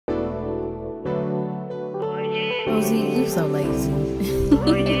Rosie, you so lazy.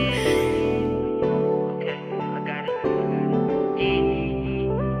 Oh yeah. Okay, I got it.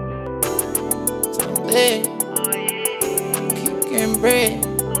 Lit, Oh yeah. keep getting bread.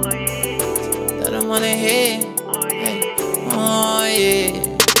 Oh yeah. That I'm on the head. Oh Hey, yeah. oh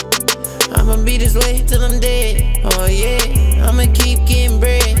yeah. I'ma be this way till I'm dead. Oh yeah. I'ma keep getting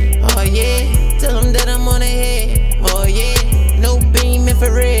bread. Oh yeah. Tell them that I'm on the head. Oh yeah. No beam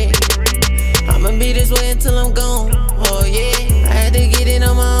infrared. I'ma be this way until I'm gone. Oh yeah. I had to get it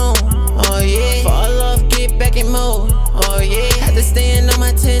on my own. Oh yeah. Fall off, get back in mode. Oh yeah. Had to stand on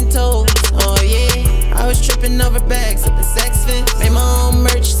my 10 toes. Oh yeah. I was tripping over bags at the sex fit. Made my own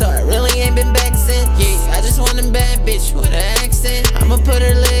merch, so I really ain't been back since. Yeah, I just want a bad bitch with an accent. I'ma put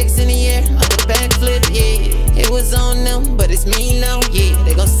her legs in the air like a backflip. Yeah, it was on them, but it's me now. Yeah,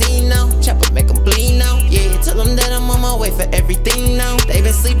 they gon' see now. Chopper make them bleed now. Yeah, tell them that I'm on my way for everything now. They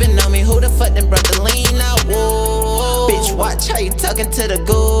been sleeping on me. Who the fuck done brought the lean out? Whoa, bitch, watch how you talking to the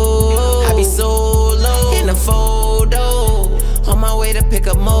goal. I be solo in a photo, on my way to pick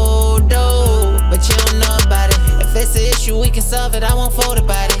up Modo, but you don't know about it. If it's an issue, we can solve it. I won't fold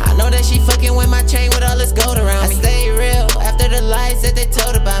about it. I know that she fucking with my chain with all this gold around me. I stay real after the lies that they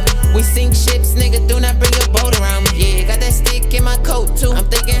told about me. We sink ships, nigga, do not bring your boat around me. Yeah, got that stick in my coat too. I'm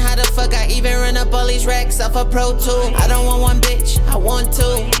thinking how the fuck I even run up all these racks off a Pro Tool. I don't want one bitch, I want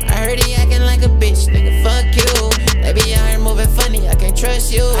two. I heard he acting like a bitch, nigga, fuck you. They be out here moving funny, I can't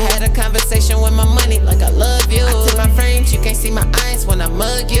trust you. I had a conversation with my money like I love you. I tip my frames, you can't see my eyes when I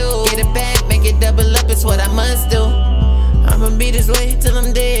mug you. Get it back, make it double up, it's what I must do. I'ma be this way till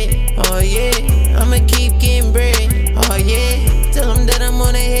I'm dead. Oh yeah, I'ma keep getting bread. Oh yeah, tell them that I'm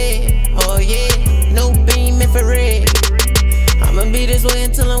on the head. Oh yeah, no beam infrared. I'ma be this way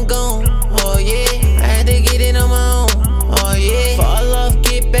until I'm gone. Oh yeah, I had to get it on my own. Oh yeah, fall off,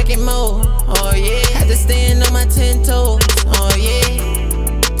 get back in mode. Oh yeah, had to stand on my 10 toes.